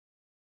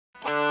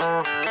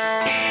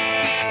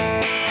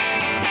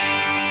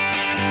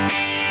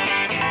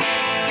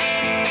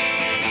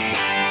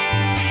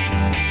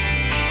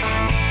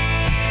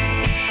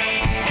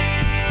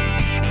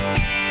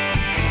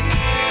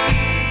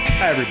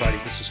everybody,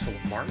 this is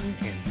Philip Martin,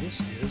 and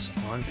this is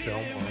On Film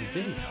on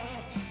Video.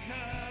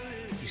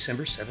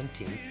 December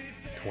 17th,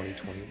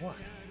 2021.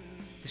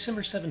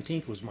 December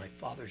 17th was my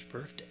father's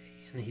birthday,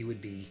 and he would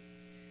be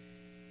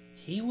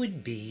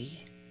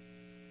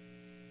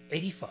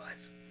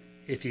 85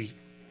 if he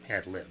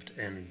had lived,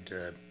 and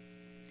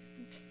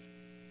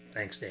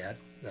thanks, Dad.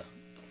 No.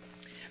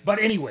 But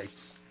anyway,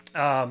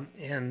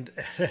 and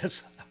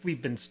as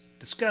we've been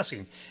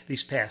discussing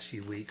these past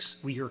few weeks,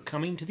 we are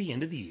coming to the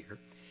end of the year.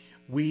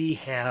 We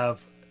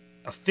have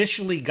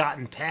officially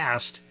gotten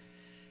past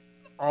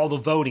all the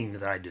voting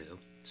that I do.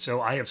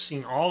 So I have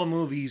seen all the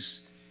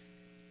movies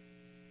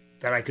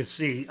that I could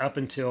see up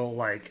until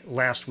like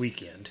last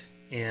weekend.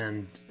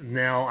 And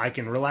now I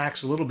can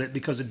relax a little bit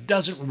because it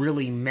doesn't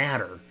really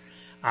matter.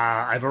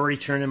 I've already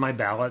turned in my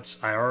ballots.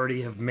 I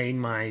already have made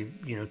my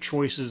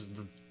choices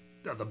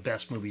of the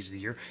best movies of the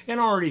year and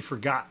already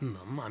forgotten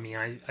them. I mean,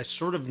 I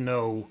sort of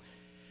know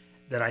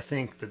that I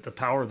think that The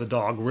Power of the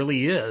Dog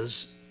really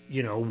is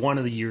one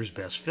of the year's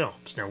best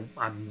films. Now,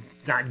 I'm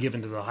not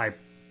given to the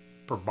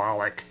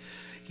hyperbolic,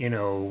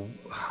 the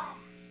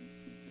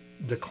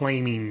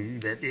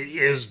claiming that it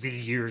is the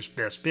year's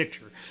best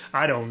picture.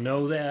 I don't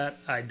know that.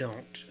 I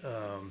don't.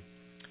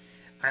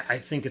 I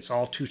think it's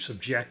all too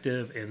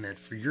subjective, and that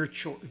for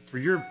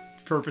your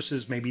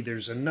purposes, maybe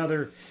there's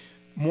another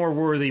more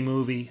worthy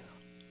movie.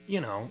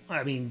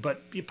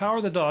 But The Power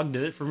of the Dog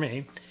did it for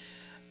me.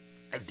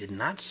 I did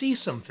not see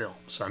some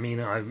films. I mean,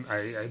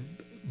 I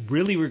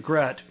really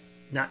regret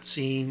not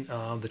seeing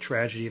The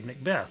Tragedy of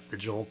Macbeth, the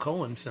Joel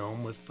Coen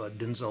film with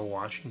Denzel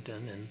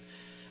Washington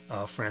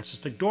and Frances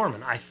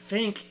McDormand. I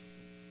think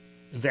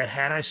that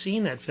had I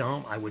seen that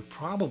film, I would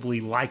probably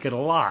like it a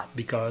lot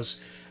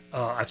because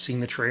I've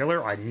seen the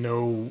trailer. I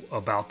know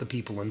about the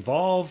people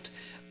involved.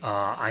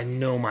 I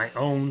know my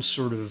own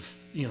sort of,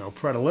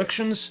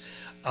 predilections.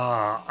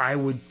 I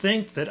would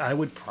think that I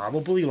would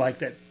probably like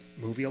that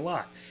movie a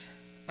lot.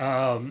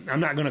 I'm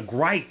not going to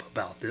gripe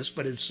about this,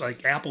 but it's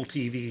like Apple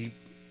TV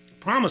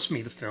promised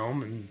me the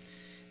film, and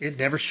it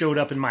never showed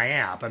up in my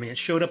app. I mean, it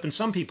showed up in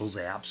some people's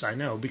apps, I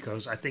know,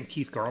 because I think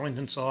Keith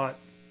Garlington saw it.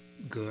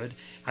 Good.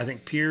 I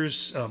think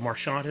Piers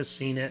Marchant has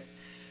seen it.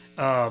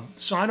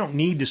 So I don't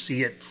need to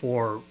see it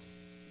for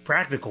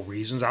practical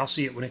reasons. I'll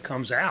see it when it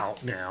comes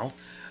out now.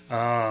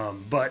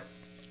 But,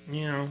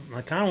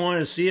 I kind of wanted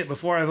to see it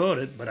before I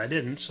voted, but I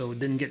didn't, so it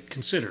didn't get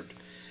considered.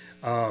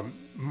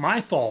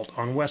 My fault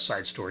on West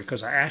Side Story,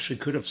 because I actually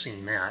could have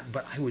seen that,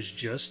 but I was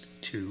just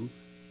too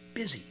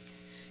busy.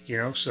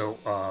 So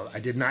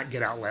I did not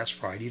get out last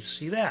Friday to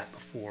see that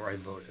before I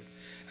voted.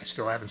 I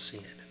still haven't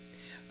seen it.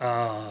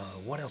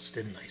 What else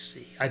didn't I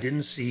see? I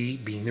didn't see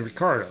Being the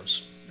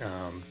Ricardos.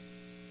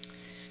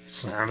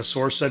 It's kind of a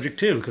sore subject,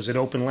 too, because it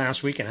opened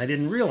last week, and I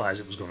didn't realize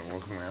it was going to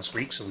open last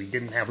week, so we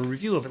didn't have a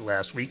review of it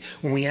last week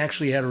when we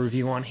actually had a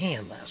review on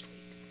hand last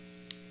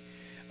week.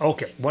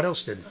 Okay, what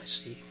else didn't I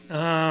see?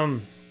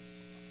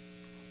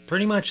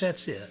 Pretty much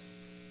that's it.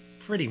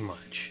 Pretty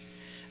much.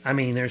 I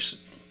mean,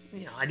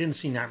 I didn't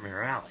see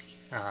Nightmare Alley,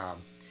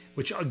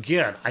 which,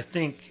 again, I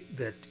think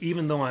that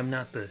even though I'm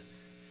not the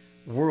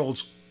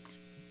world's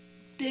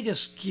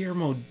biggest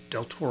Guillermo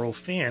del Toro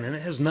fan, and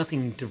it has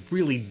nothing to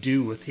really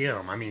do with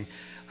him. I mean,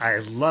 I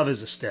love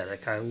his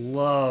aesthetic. I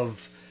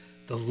love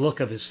the look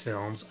of his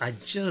films. I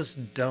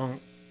just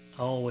don't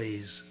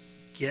always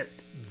get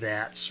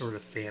that sort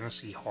of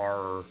fantasy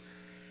horror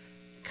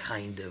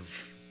kind of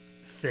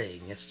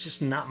thing. It's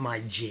just not my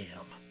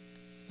jam.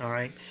 All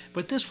right,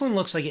 but this one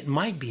looks like it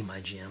might be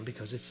my jam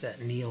because it's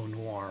that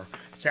neo-noir.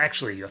 It's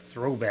actually a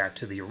throwback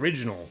to the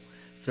original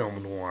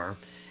film noir,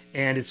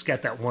 and it's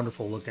got that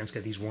wonderful look, and it's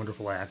got these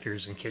wonderful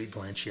actors, and Cate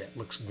Blanchett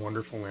looks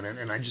wonderful in it,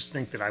 and I just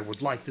think that I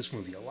would like this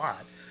movie a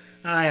lot.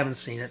 I haven't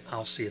seen it.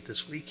 I'll see it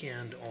this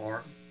weekend,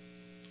 or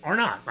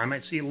not. I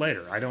might see it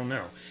later. I don't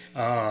know.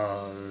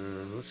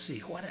 Let's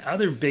see. What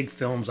other big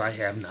films I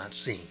have not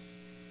seen?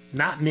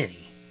 Not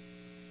many.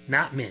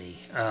 Not many.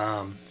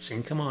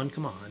 Seen Come On,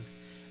 Come On.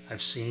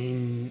 I've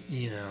seen,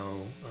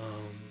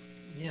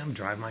 I'm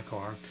driving my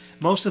car.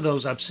 Most of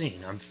those I've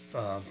seen. I'm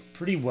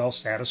pretty well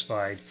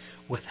satisfied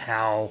with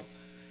how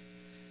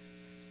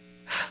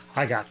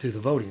I got through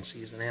the voting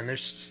season. And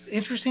there's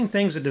interesting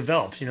things that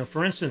developed.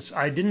 For instance,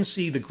 I didn't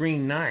see The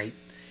Green Knight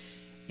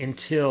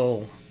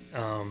until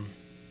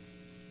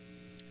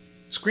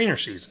screener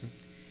season.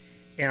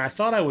 And I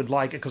thought I would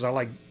like it because I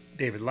like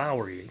David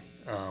Lowery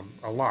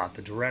a lot,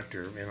 the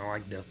director, and I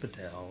like Dev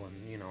Patel.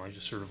 And, I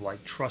just sort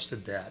of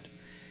trusted that.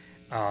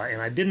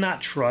 And I did not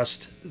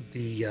trust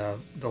the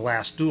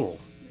Last Duel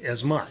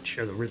as much,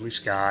 or the Ridley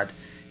Scott,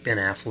 Ben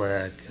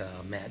Affleck,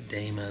 Matt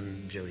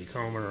Damon, Jodie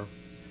Comer,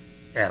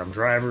 Adam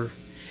Driver.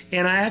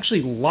 And I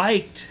actually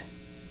liked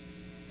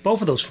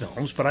both of those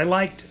films, but I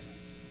liked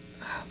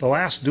The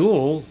Last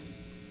Duel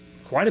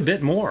quite a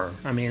bit more.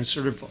 I mean,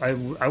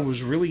 I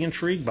was really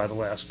intrigued by The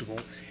Last Duel,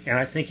 and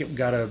I think it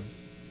got a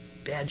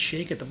bad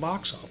shake at the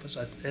box office.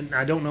 And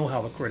I don't know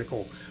how the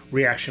critical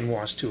reaction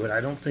was to it.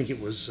 I don't think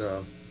it was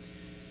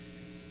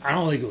I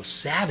don't think it was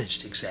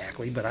savaged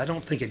exactly, but I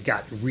don't think it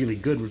got really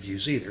good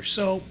reviews either.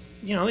 So,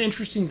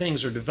 interesting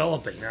things are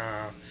developing.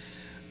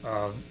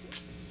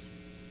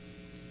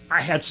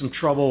 I had some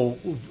trouble,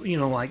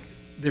 like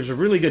there's a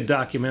really good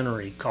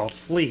documentary called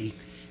Flea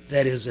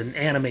that is an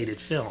animated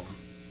film.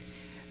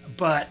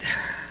 But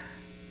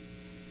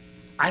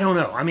I don't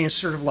know. I mean, it's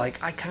sort of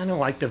like I kind of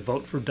like to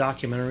vote for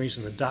documentaries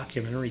in the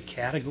documentary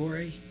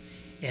category.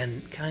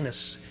 And kind of,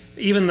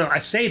 even though I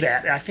say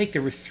that, I think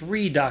there were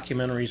 3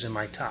 documentaries in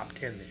my top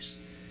 10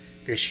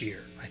 this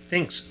year. I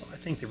think so. I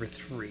think there were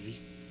 3.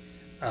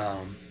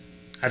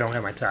 I don't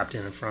have my top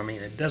 10 in front of me,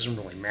 and it doesn't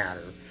really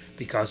matter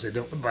because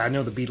but I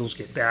know the Beatles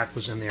Get Back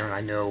was in there, and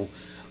I know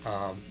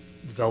the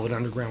Velvet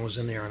Underground was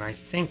in there, and I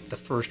think the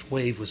First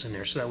Wave was in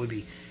there. So that would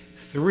be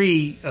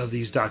 3 of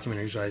these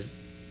documentaries I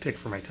picked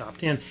for my top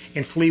 10,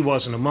 and Flea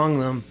wasn't among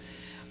them.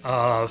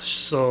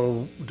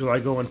 So do I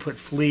go and put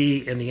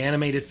Flea in the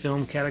animated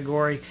film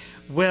category?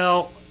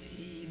 Well,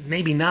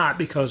 maybe not,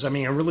 because I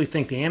really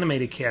think the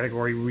animated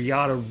category, we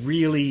ought to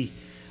really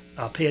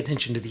pay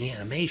attention to the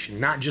animation,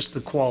 not just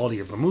the quality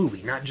of the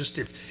movie. Not just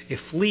if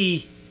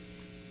Flea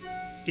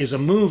is a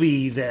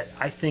movie that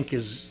I think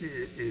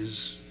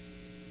is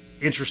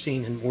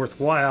interesting and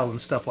worthwhile and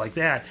stuff like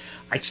that,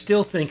 I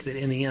still think that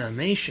in the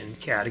animation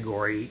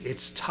category,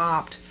 it's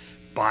topped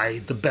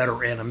by the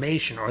better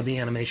animation, or the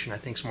animation I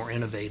think is more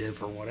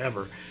innovative or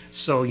whatever.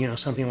 So,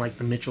 something like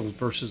The Mitchells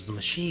versus the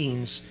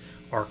Machines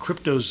or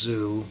Crypto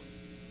Zoo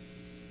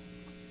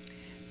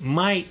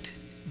might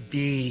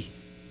be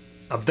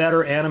a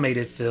better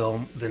animated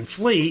film than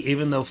Flea,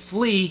 even though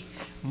Flea,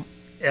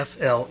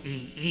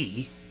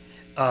 Flee,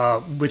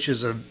 which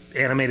is an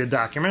animated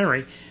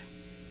documentary,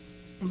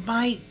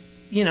 might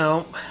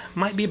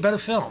be a better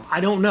film.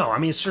 I don't know.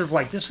 It's sort of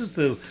like, this is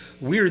the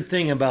weird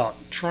thing about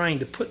trying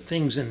to put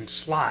things in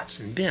slots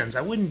and bins.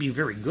 I wouldn't be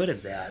very good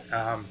at that.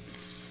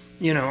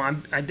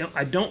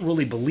 I don't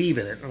really believe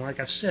in it. And like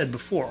I've said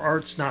before,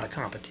 art's not a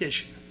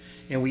competition,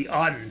 and we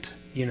oughtn't,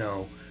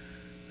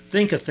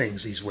 think of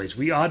things these ways.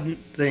 We oughtn't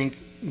think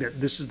that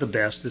this is the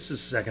best, this is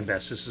the second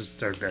best, this is the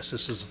third best,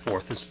 this is the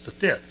fourth, this is the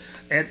fifth.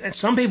 And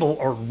some people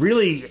are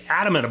really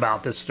adamant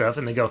about this stuff,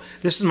 and they go,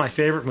 this is my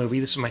favorite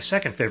movie, this is my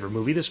second favorite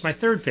movie, this is my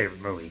third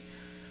favorite movie.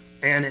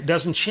 And it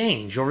doesn't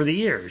change over the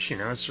years,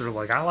 It's sort of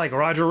like, I like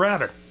Roger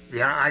Rabbit.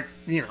 Yeah,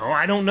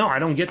 I don't know. I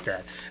don't get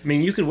that.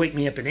 You could wake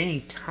me up at any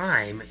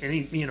time,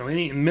 any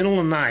middle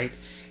of the night,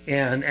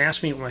 and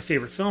ask me what my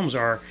favorite films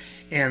are,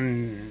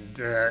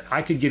 and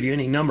I could give you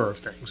any number of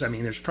things.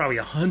 There's probably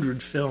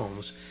 100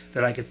 films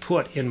that I could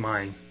put in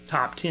my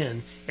top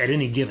 10 at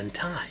any given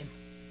time.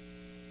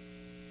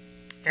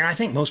 And I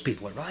think most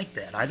people are like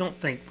that. I don't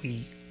think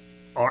we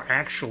are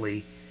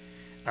actually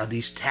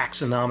these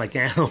taxonomic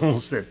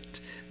animals that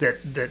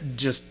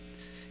just,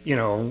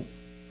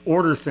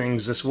 order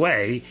things this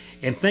way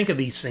and think of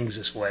these things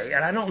this way.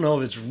 And I don't know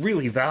if it's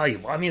really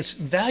valuable. It's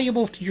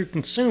valuable to your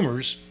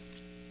consumers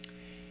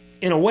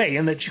in a way,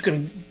 in that you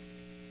can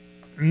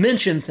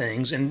mention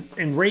things and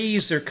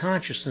raise their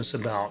consciousness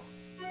about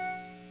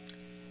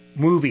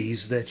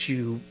movies that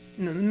you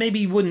maybe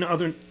you wouldn't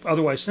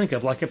otherwise think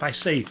of. Like if I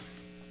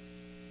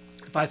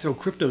throw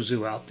Crypto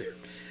Zoo out there,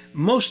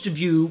 most of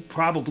you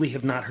probably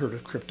have not heard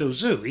of Crypto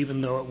Zoo,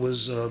 even though it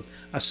was a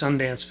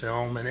Sundance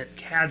film and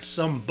it had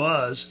some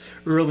buzz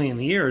early in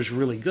the year. Is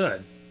really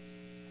good,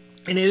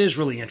 and it is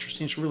really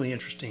interesting. It's a really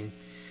interesting,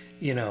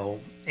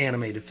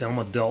 animated film,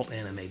 adult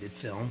animated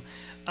film.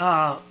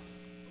 And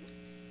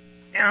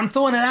I'm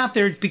throwing it out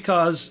there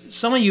because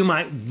some of you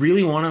might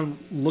really want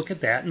to look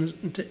at that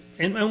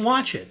and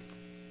watch it.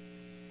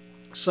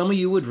 Some of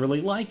you would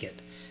really like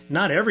it.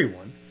 Not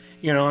everyone.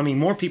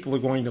 More people are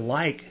going to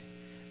like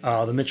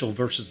The Mitchell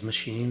versus the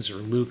Machines or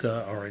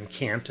Luca or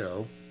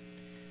Encanto,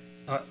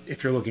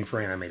 if you're looking for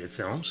animated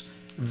films,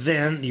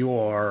 than you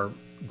are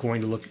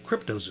going to look at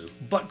Crypto Zoo.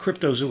 But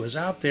Crypto Zoo is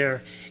out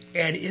there,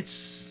 and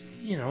it's,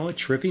 a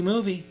trippy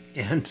movie.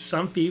 And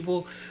some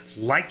people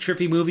like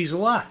trippy movies a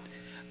lot.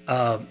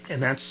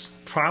 And that's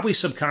probably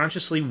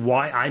subconsciously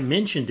why I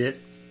mentioned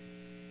it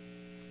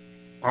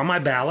on my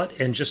ballot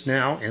and just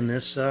now in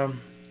this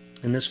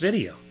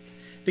video,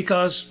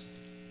 because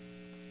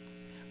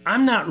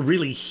I'm not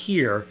really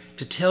here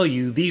to tell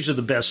you these are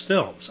the best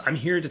films. I'm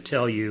here to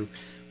tell you,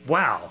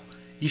 wow,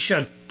 you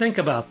should think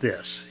about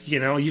this.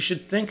 You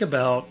should think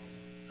about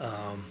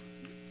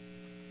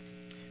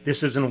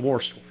this isn't a war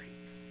story.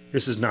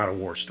 This is not a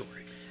war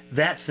story.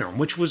 That film,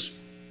 which was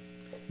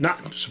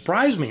not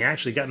surprised me,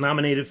 actually got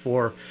nominated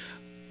for,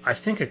 I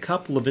think, a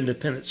couple of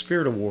Independent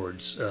Spirit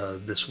Awards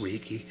this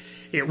week.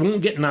 It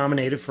won't get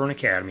nominated for an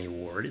Academy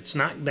Award. It's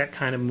not that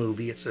kind of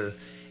movie. It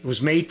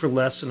was made for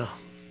less than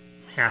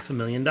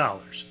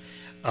 $500,000.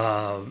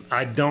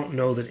 I don't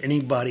know that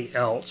anybody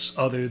else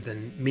other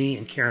than me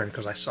and Karen,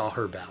 because I saw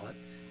her ballot,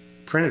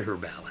 printed her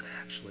ballot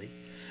actually,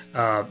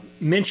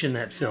 mentioned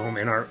that film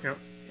in our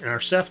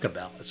SEFCA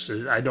ballots.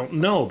 I don't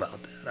know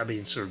about that.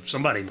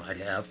 Somebody might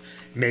have.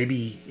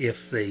 Maybe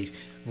if they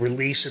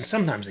release, and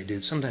sometimes they do,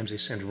 sometimes they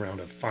send around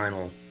a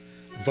final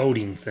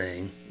voting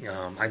thing.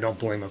 I don't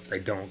blame them if they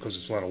don't, because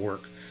it's a lot of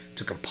work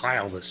to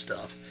compile this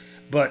stuff.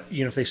 But,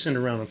 if they send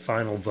around a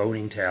final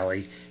voting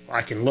tally,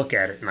 I can look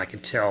at it and I can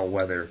tell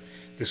whether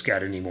this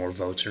got any more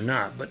votes or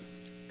not. But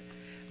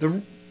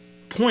the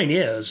point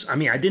is, I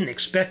mean, I didn't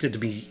expect it to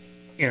be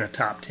in a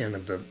top 10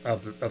 of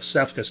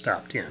SEFCA's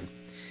top 10.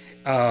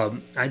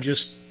 I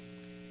just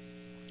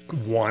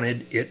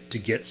wanted it to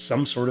get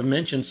some sort of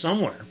mention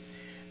somewhere.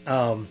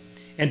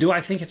 And do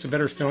I think it's a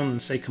better film than,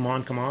 say, Come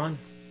On, Come On?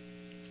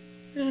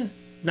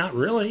 Not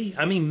really.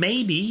 I mean,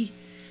 maybe.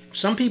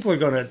 Some people are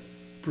going to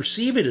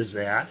perceive it as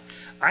that.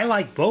 I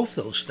like both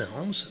those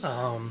films.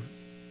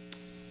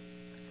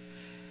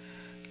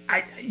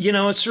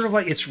 It's sort of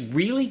like, it's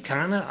really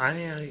kind of,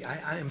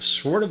 I am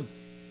sort of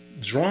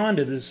drawn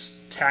to this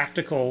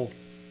tactical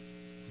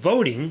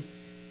voting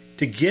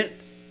to get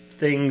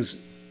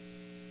things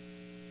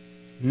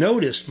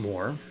noticed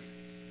more,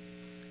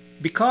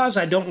 because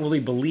I don't really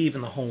believe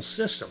in the whole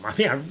system. I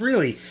mean,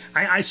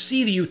 I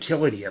see the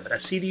utility of it. I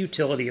see the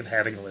utility of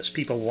having a list.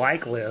 People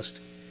like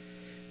lists.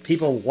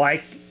 People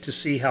like to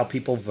see how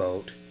people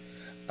vote.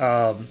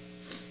 I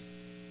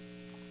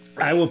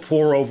will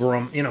pore over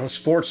them.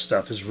 Sports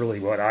stuff is really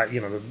what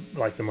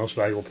like the most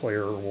valuable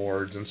player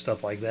awards and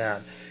stuff like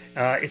that.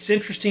 It's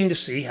interesting to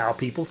see how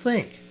people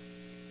think.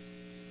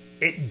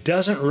 It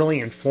doesn't really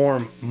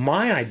inform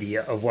my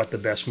idea of what the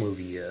best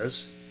movie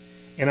is.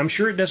 And I'm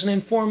sure it doesn't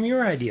inform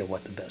your idea of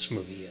what the best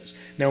movie is.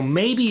 Now,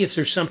 maybe if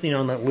there's something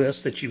on that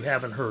list that you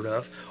haven't heard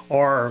of,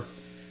 or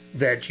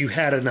that you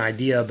had an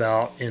idea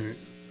about, and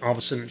all of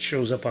a sudden it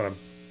shows up on a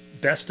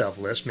best of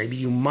list, maybe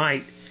you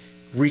might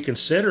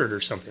reconsider it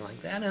or something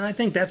like that. And I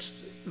think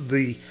that's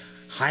the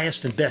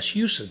highest and best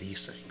use of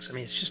these things. I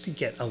mean, it's just to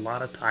get a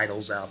lot of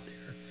titles out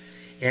there,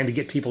 and to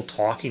get people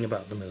talking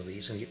about the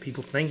movies, and get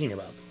people thinking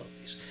about the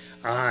movies.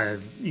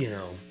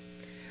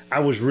 I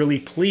was really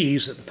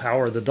pleased that The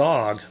Power of the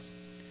Dog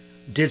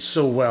did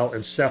so well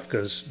in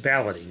SEFCA's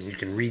balloting. You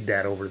can read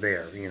that over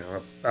there,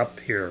 up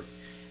here.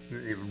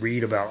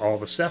 Read about all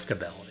the SEFCA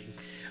balloting.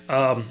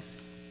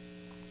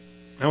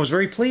 I was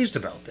very pleased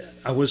about that.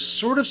 I was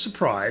sort of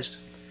surprised,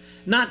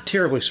 not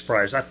terribly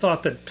surprised. I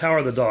thought that Power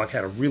of the Dog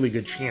had a really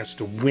good chance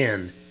to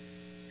win.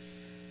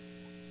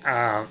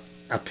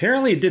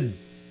 Apparently it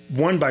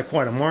won by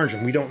quite a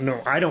margin. We don't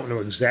know. I don't know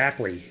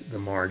exactly the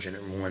margin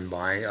it won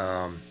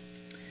by.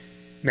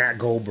 Matt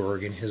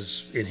Goldberg, in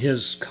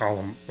his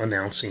column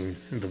announcing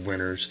the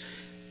winners,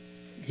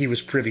 he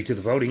was privy to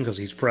the voting because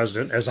he's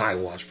president, as I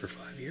was for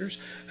 5 years.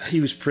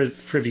 He was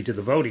privy to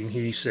the voting.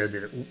 He said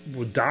that it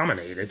was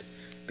dominated,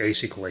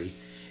 basically,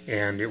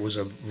 and it was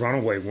a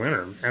runaway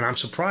winner. And I'm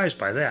surprised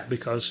by that,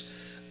 because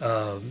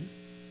I'm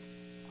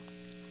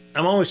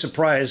always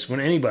surprised when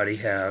any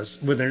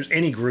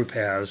group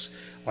has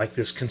like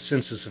this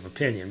consensus of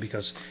opinion,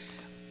 because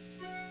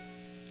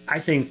I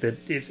think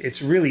that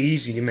it's really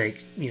easy to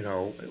make,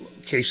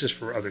 cases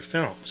for other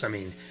films. I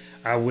mean,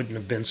 I wouldn't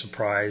have been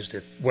surprised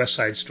if West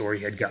Side Story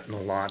had gotten a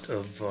lot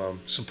of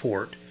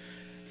support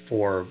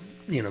for,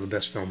 the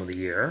best film of the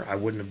year. I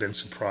wouldn't have been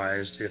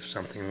surprised if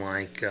something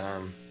like,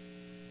 I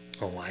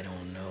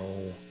don't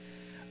know.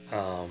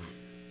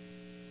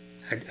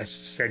 I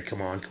said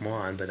Come On, Come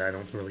On, but I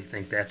don't really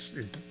think that's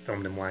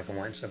filmed in black and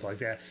white and stuff like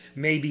that.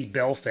 Maybe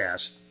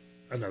Belfast,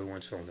 another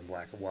one's filmed in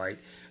black and white,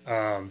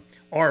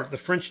 or The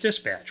French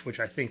Dispatch, which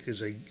I think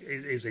is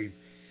a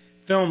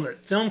film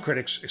that film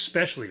critics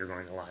especially are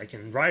going to like,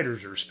 and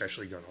writers are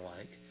especially going to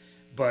like.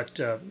 But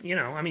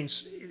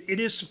it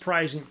is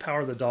surprising that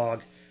Power of the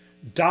Dog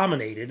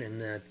dominated, and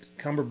that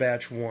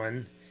Cumberbatch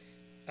won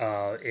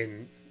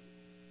in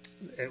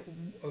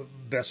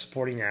Best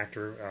Supporting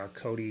Actor.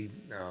 Cody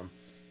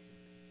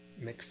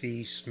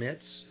McPhee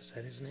Smits, is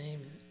that his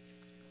name?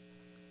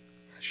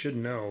 I should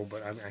know,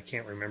 but I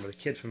can't remember. The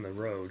Kid from the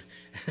Road.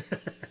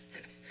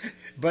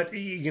 But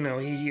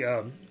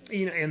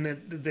and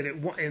that it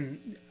won.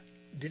 And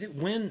did it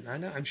win? I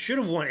know. It should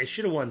have won. It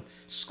should have won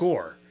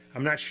score.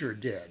 I'm not sure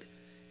it did.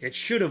 It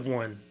should have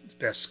won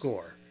best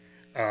score,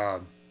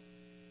 but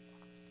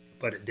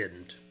it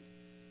didn't.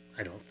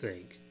 I don't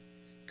think,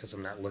 because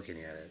I'm not looking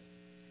at it.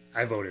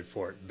 I voted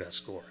for it best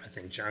score. I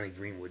think Johnny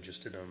Greenwood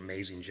just did an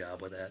amazing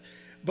job with that.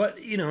 But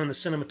and the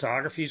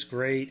cinematography is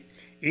great.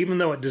 Even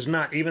though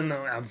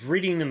I'm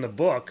reading in the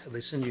book, they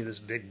send you this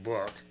big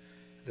book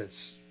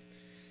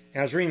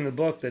I was reading the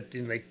book that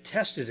they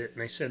tested it,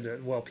 and they said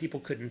that, well, people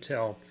couldn't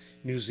tell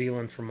New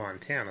Zealand from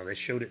Montana. They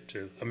showed it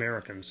to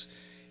Americans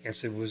and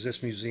said, was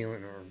this New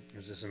Zealand, or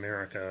was this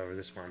America, or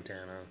this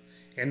Montana?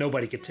 And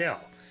nobody could tell.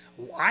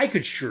 Well, I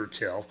could sure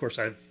tell. Of course,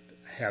 I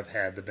have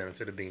had the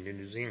benefit of being to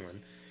New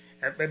Zealand.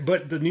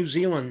 But the New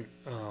Zealand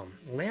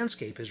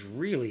landscape is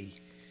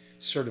really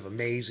sort of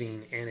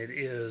amazing, and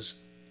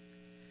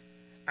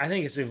I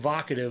think it's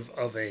evocative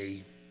of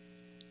a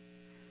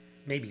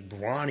maybe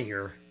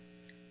brawnier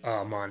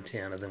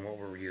Montana than what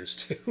we're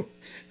used to.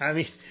 I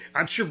mean,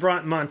 I'm sure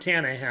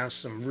Montana has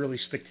some really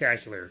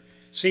spectacular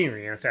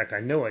scenery. In fact, I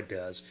know it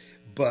does.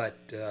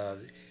 But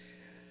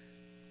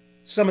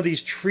some of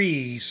these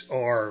trees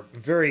are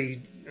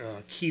very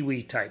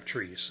Kiwi-type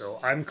trees. So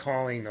I'm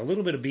calling a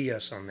little bit of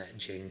BS on that,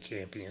 Jane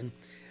Campion.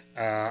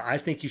 I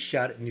think you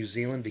shot it in New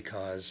Zealand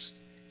because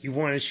you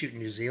wanted to shoot in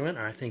New Zealand.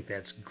 And I think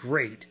that's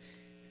great.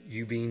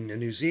 you being a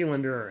New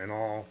Zealander and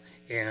all,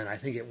 and I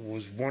think it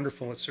was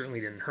wonderful. It certainly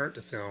didn't hurt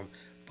the film,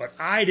 but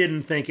I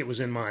didn't think it was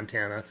in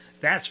Montana.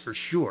 That's for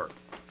sure.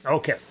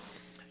 Okay.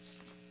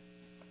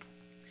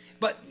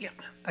 But yeah,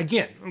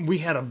 again, we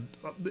had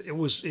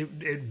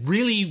it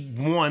really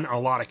won a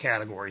lot of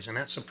categories, and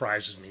that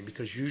surprises me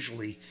because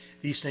usually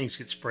these things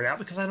get spread out.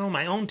 Because I know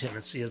my own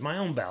tendency, as my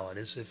own ballot,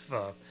 is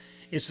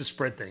is to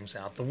spread things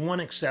out. The one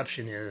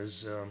exception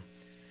is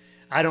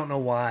I don't know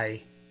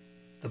why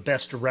the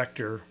best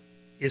director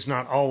is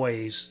not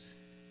always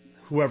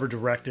whoever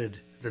directed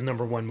the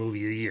 #1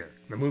 movie of the year,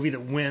 the movie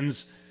that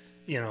wins,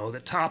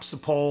 that tops the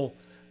poll.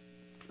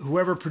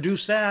 Whoever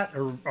produced that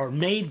or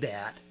made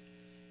that.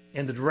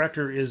 And the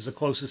director is the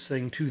closest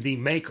thing to the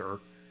maker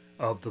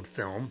of the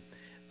film.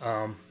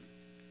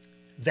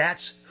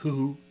 That's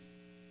who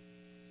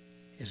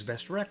is the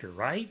best director,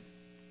 right?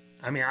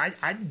 I mean,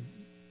 I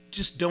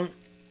just don't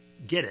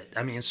get it.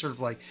 I mean, it's sort of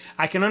like,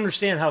 I can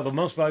understand how the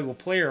most valuable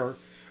player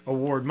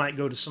award might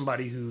go to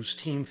somebody whose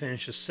team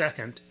finishes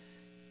second,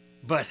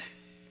 but,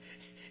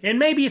 and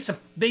maybe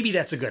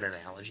that's a good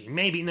analogy.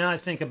 Maybe, now I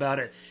think about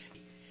it,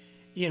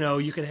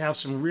 you could have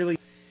some really,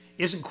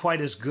 isn't quite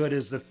as good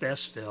as the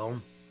best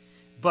film,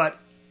 but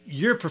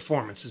your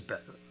performance is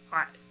better.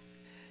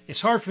 It's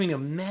hard for me to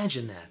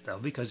imagine that, though,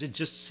 because it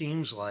just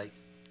seems like...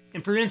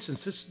 And for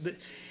instance,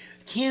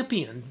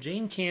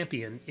 Jane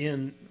Campion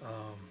in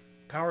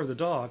Power of the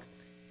Dog,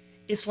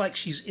 it's like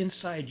she's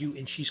inside you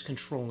and she's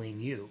controlling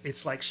you.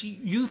 It's like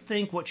you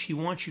think what she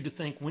wants you to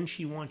think when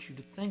she wants you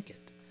to think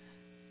it.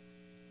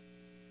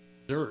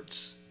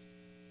 Exerts.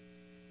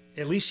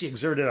 At least she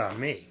exerted on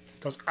me.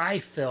 Because I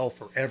fell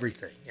for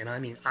everything. And I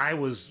mean, I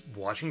was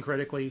watching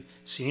critically,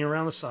 seeing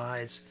around the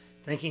sides,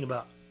 thinking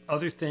about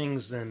other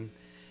things than...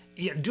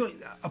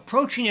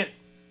 approaching it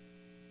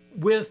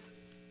with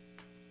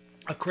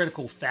a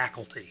critical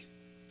faculty.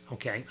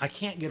 Okay? I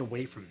can't get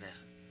away from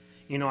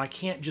that. I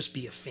can't just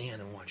be a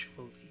fan and watch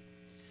a movie.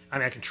 I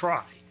mean, I can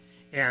try.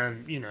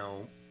 And,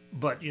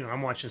 but,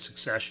 I'm watching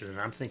Succession and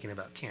I'm thinking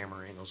about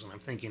camera angles and I'm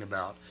thinking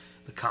about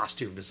the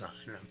costume design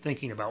and I'm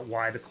thinking about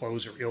why the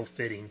clothes are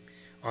ill-fitting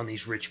on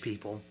these rich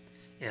people,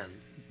 and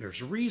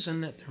there's a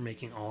reason that they're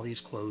making all these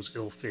clothes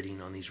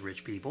ill-fitting on these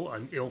rich people,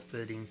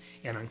 ill-fitting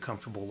and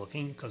uncomfortable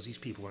looking, because these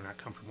people are not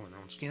comfortable in their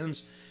own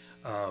skins.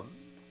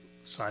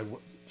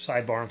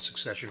 Sidebar on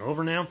Succession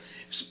over now.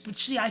 But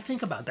see, I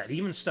think about that.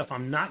 Even stuff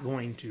I'm not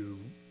going to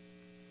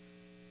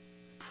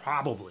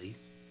probably,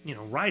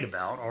 write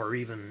about or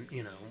even,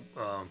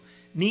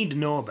 need to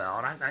know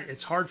about.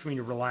 It's hard for me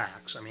to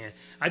relax. I mean,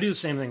 I do the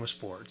same thing with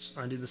sports.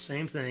 I do the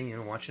same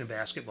thing, watching a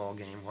basketball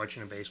game,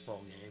 watching a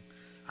baseball game.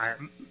 I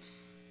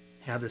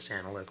have this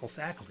analytical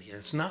faculty, and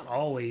it's not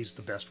always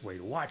the best way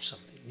to watch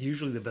something.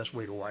 Usually the best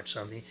way to watch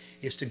something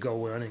is to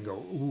go in and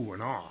go, ooh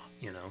and ah,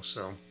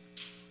 so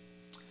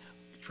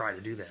try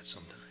to do that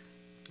sometime.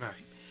 All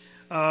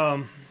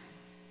right.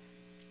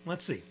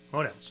 Let's see.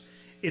 What else?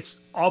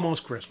 It's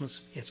almost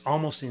Christmas. It's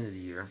almost the end of the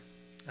year.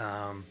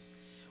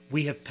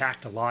 We have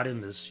packed a lot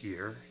in this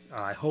year.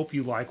 I hope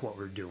you like what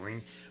we're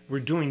doing. We're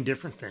doing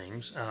different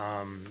things.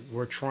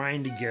 We're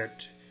trying to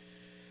get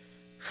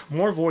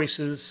more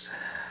voices.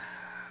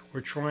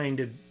 We're trying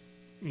to,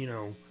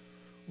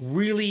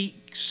 really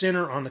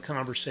center on the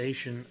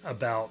conversation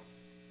about,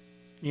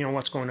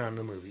 what's going on in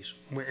the movies.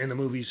 And the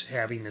movies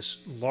having this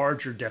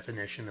larger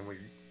definition than we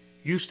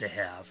used to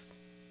have.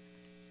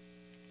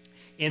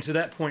 And to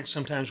that point,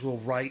 sometimes we'll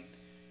write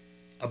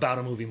about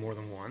a movie more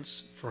than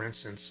once. For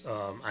instance,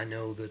 I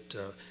know that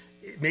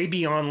it may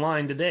be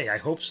online today. I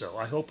hope so.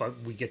 I hope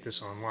we get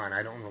this online.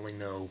 I don't really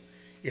know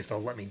if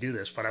they'll let me do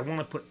this, but I want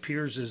to put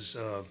Piers's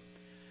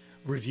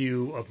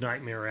review of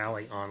Nightmare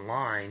Alley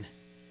online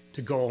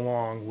to go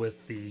along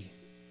with the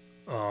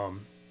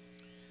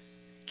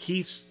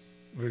Keith's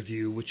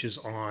review, which is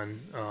on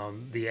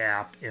the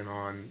app and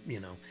on,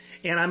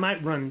 and I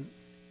might run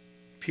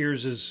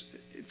Piers's.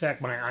 In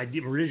fact, my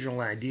original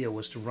idea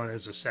was to run it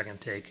as a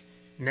second take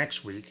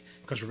next week,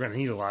 because we're going to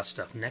need a lot of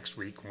stuff next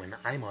week when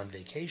I'm on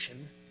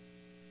vacation.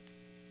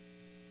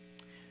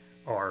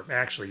 Or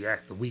actually,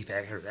 the week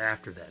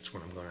after that's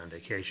when I'm going on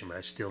vacation, but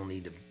I still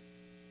need to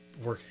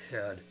work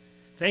ahead.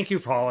 Thank you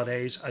for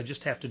holidays. I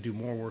just have to do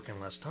more work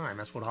in less time.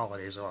 That's what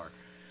holidays are.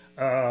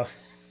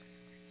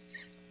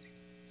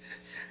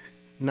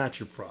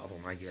 Not your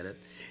problem, I get it.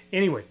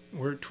 Anyway,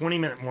 we're at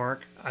 20-minute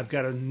mark. I've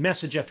got a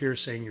message up here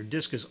saying your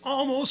disk is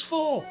almost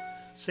full.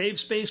 Save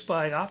space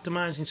by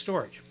optimizing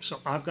storage. So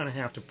I'm going to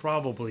have to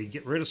probably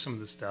get rid of some of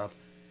this stuff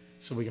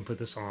so we can put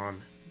this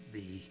on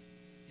the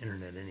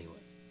internet anyway.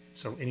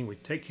 So anyway,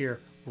 take care.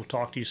 We'll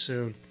talk to you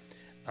soon.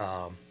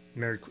 Well,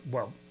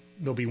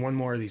 there'll be one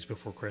more of these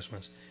before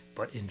Christmas,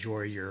 but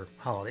enjoy your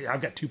holiday.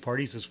 I've got 2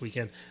 parties this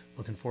weekend.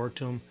 Looking forward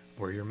to them.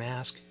 Wear your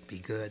mask. Be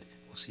good.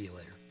 We'll see you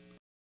later.